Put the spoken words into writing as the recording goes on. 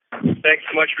Thanks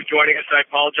so much for joining us. I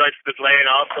apologize for the delay, and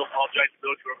I also apologize to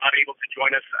those who are unable to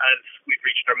join us as we've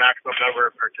reached our maximum number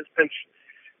of participants.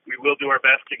 We will do our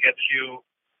best to get you.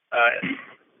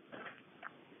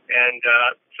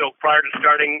 So prior to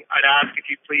starting, I'd ask if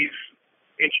you please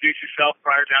introduce yourself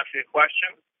prior to asking a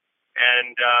question,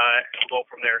 and we'll go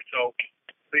from there. So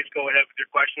please go ahead with your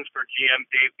questions for GM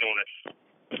Dave Nonis.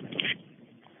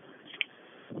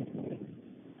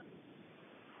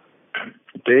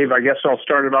 Dave, I guess I'll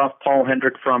start it off. Paul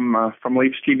Hendrick from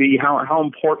Leafs TV. How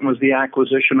important was the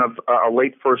acquisition of a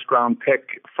late first-round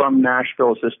pick from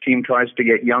Nashville as this team tries to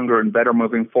get younger and better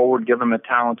moving forward, given the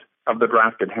talent of the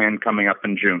draft at hand coming up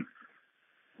in June?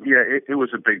 Yeah, it was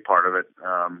a big part of it.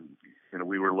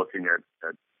 We were looking at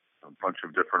a bunch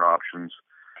of different options,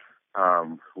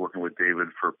 working with David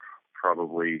for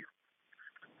probably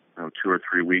 2 or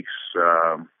 3 weeks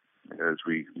as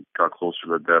we got closer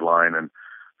to the deadline, and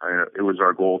it was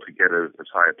our goal to get as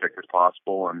high a pick as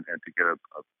possible and to get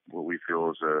what we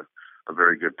feel is a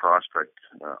very good prospect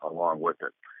along with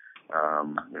it.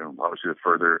 Obviously the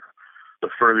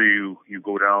further you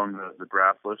go down the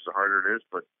draft list, the harder it is,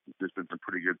 but there's been some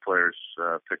pretty good players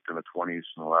picked in the 20s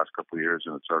in the last couple of years,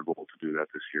 and it's our goal to do that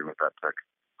this year with that pick.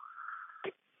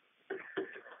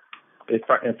 If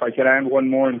I could add one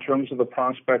more in terms of the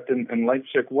prospect in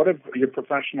Leipzig, what have your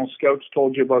professional scouts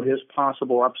told you about his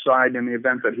possible upside in the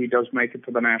event that he does make it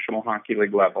to the National Hockey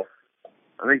League level?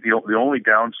 I think the only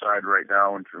downside right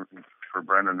now for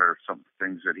Brendan are some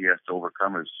things that he has to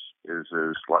overcome is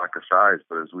his lack of size.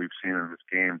 But as we've seen in this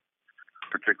game,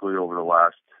 particularly over the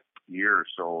last year or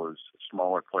so, is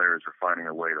smaller players are finding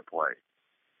a way to play.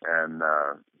 And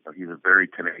he's a very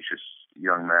tenacious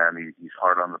young man. He's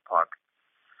hard on the puck.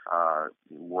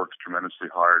 He works tremendously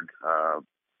hard.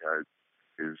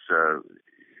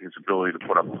 His ability to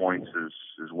put up points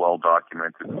is well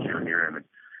documented in junior, and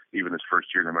even his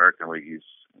first year in the American League, he's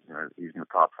in the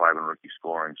top 5 in rookie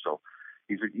scoring. So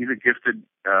he's a gifted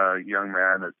young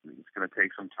man. It's going to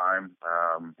take some time.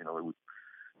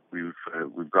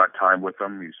 We've got time with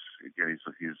him. He's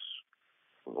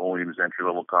only in his entry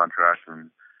level contract,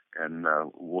 and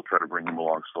we'll try to bring him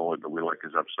along slowly. But we like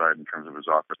his upside in terms of his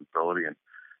offensive ability and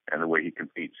the way he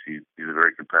competes. He's a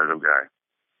very competitive guy.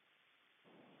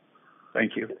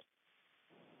 Thank you.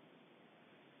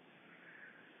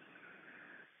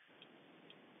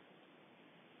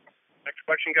 Next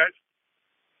question, guys.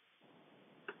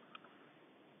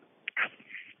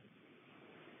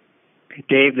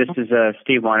 Dave, this is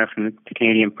Steve Weiner from the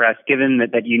Canadian Press. Given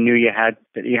that you knew you had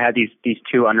these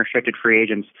 2 unrestricted free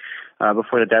agents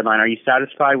before the deadline, are you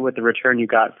satisfied with the return you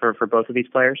got for both of these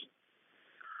players?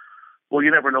 Well, you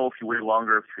never know if you wait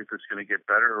longer if it's going to get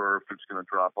better or if it's going to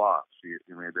drop off.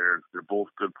 They're both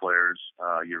good players.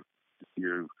 You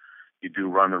do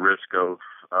run the risk of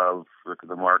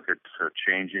the market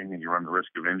changing, and you run the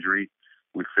risk of injury.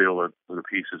 We feel that the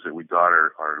pieces that we got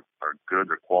are good.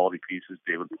 They're quality pieces.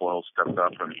 David Poile stepped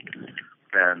up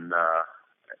and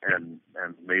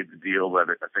made the deal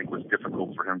that I think was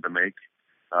difficult for him to make.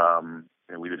 And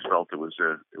we just felt it was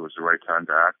the right time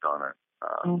to act on it.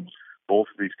 Both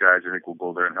of these guys, I think, will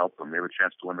go there and help them. They have a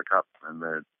chance to win the cup, and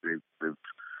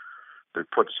they've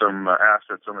put some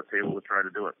assets on the table to try to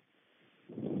do it.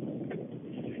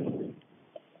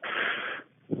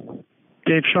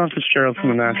 Dave, Sean Fitzgerald from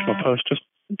the National Post.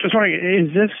 Just wondering,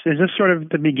 is this sort of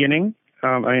the beginning?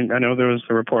 I know there was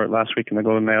a report last week in the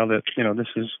Globe and Mail that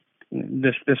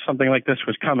this something like this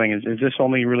was coming. Is this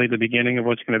only really the beginning of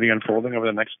what's going to be unfolding over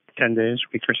the next 10 days,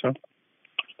 week or so?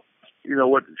 You know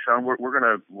what, Sean? We're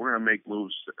gonna make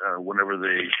moves whenever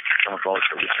they come about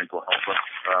that we think will help us.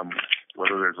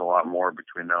 Whether there's a lot more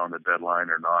between now and the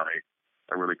deadline or not,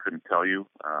 I really couldn't tell you.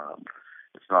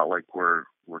 It's not like we're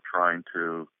trying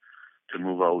to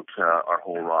move out our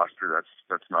whole roster.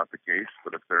 That's not the case.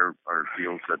 But if there are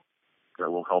deals that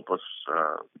will help us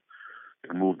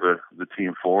move the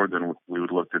team forward, then we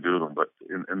would look to do them. But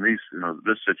in these,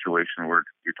 this situation where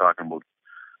you're talking about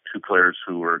 2 players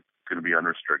who are going to be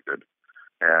unrestricted,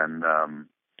 and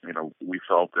we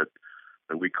felt that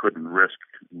we couldn't risk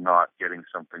not getting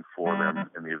something for them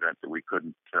in the event that we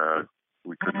couldn't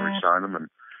re-sign them, and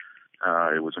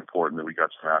it was important that we got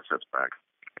some assets back.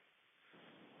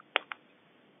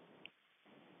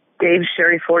 Dave,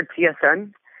 Sherry Ford,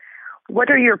 TSN. What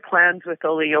are your plans with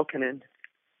Olli Jokinen?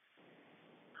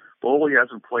 Well, Olli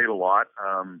hasn't played a lot,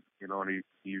 and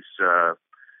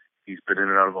he's been in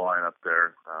and out of the lineup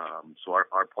there. So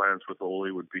our plans with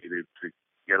Olli would be to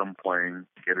get him playing,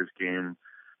 get his game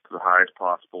to the highest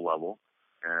possible level.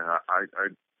 And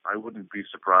I wouldn't be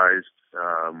surprised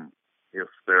if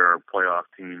there are playoff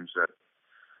teams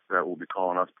that will be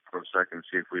calling us for a second to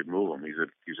see if we'd move him.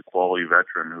 He's a quality quality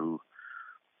veteran who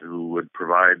would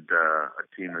provide a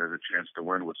team that has a chance to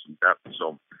win with some depth.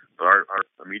 So our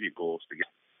immediate goal is to get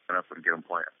up and get them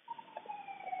playing.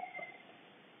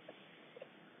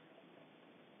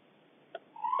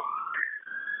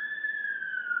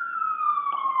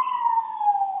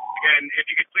 Again, if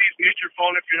you could please mute your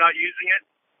phone if you're not using it.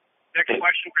 Next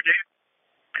question for Dave.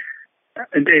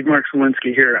 Dave, Mark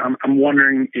Zielinski here. I'm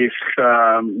wondering if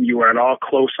you were at all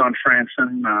close on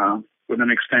Franson with an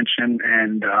extension,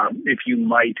 and if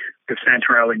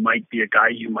Santorelli might be a guy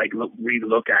you might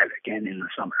relook at again in the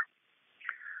summer.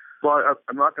 Well,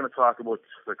 I'm not going to talk about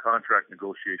the contract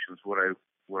negotiations. What I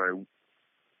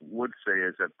would say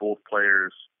is that both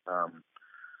players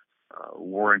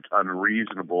weren't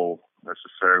unreasonable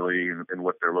necessarily in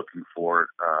what they're looking for,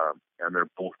 and they're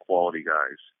both quality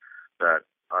guys that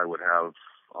I would have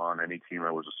on any team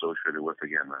I was associated with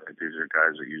again. These are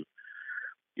guys that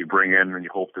you bring in and you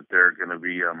hope that they're going to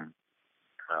be a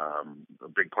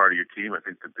big part of your team. I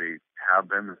think that they have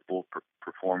been. They both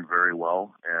performed very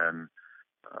well, and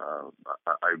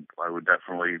I would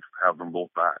definitely have them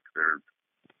both back. They're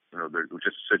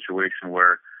just a situation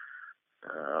where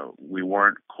we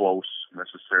weren't close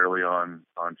necessarily on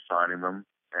signing them,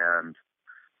 and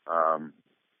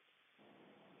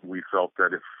we felt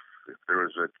that if there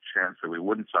was a chance that we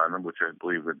wouldn't sign them, which I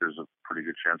believe that there's a pretty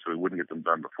good chance that we wouldn't get them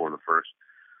done before the first,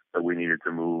 that we needed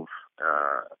to move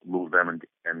them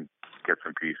and get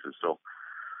some pieces. So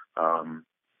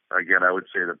again, I would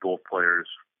say that both players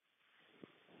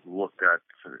looked at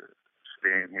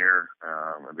staying here.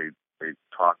 They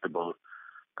talked about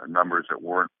numbers that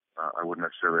weren't I wouldn't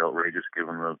necessarily outrageous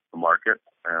given the market,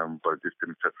 but it just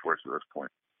didn't fit for us at this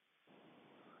point.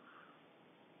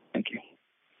 Thank you.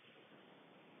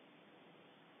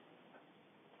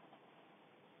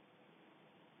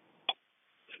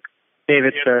 Dave,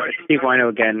 it's Steve Wino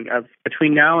again.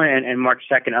 Between now and March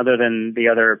 2nd, other than the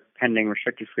other pending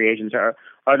restricted free agents,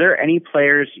 are there any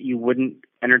players you wouldn't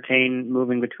entertain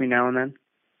moving between now and then?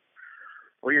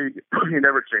 Well, you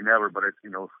never say never, but if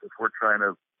we're trying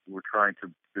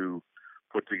to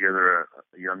put together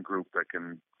a young group that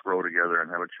can grow together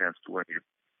and have a chance to win, you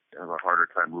have a harder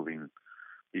time moving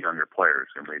the younger players.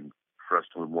 I mean, for us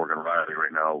to move Morgan Riley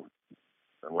right now,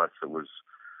 unless it was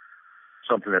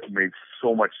something that made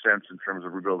so much sense in terms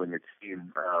of rebuilding a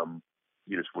team,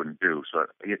 you just wouldn't do. So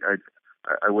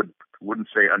I wouldn't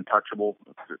say untouchable.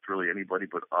 It's really anybody,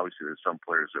 but obviously there's some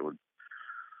players that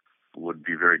would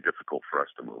be very difficult for us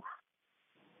to move.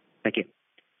 Thank you.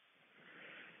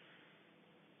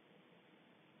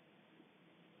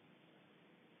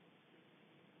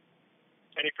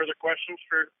 Any further questions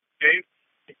for Dave?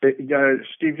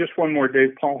 Steve, just one more,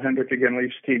 Dave. Paul Hendrick again,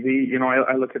 Leafs TV.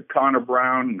 I look at Connor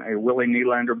Brown, Willie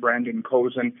Nylander, Brandon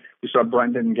Kozin. We saw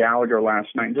Brendan Gallagher last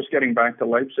night. Just getting back to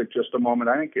Leipzig just a moment,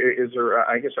 I think, is there,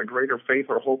 a greater faith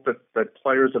or hope that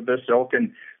players of this ilk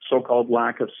and so-called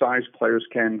lack of size players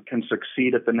can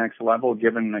succeed at the next level,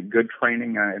 given good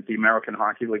training at the American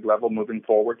Hockey League level moving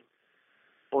forward?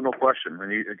 Well, no question.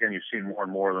 And again, you've seen more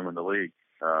and more of them in the league.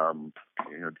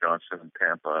 Johnson and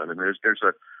Tampa. And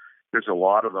there's a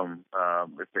lot of them.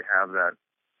 If they have that,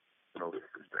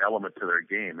 element to their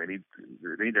game, they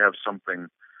need to have something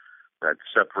that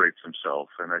separates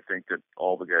themselves. And I think that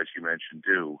all the guys you mentioned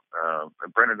do.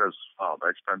 And Brendan does.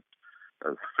 I spent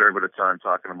a fair bit of time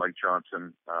talking to Mike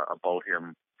Johnson about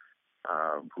him,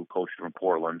 who coached him in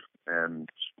Portland, and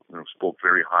spoke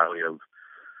very highly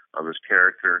of his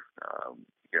character.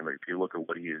 Again, if you look at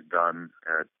what he has done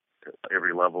at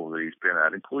every level that he's been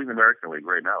at, including the American League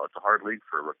right now, it's a hard league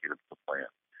for a rookie to play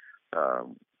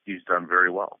in. He's done very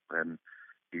well, and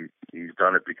he's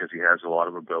done it because he has a lot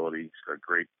of ability. He's got a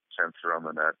great sensor on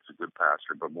the net. He's a good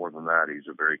passer, but more than that, he's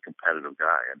a very competitive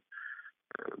guy. And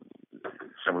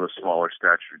some of the smaller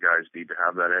stature guys need to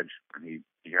have that edge, and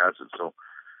he has it. So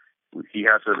he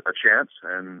has a chance,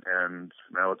 and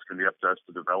now it's going to be up to us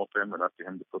to develop him and up to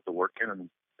him to put the work in,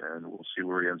 and we'll see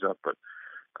where he ends up. But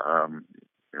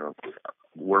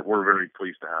we're very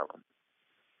pleased to have him.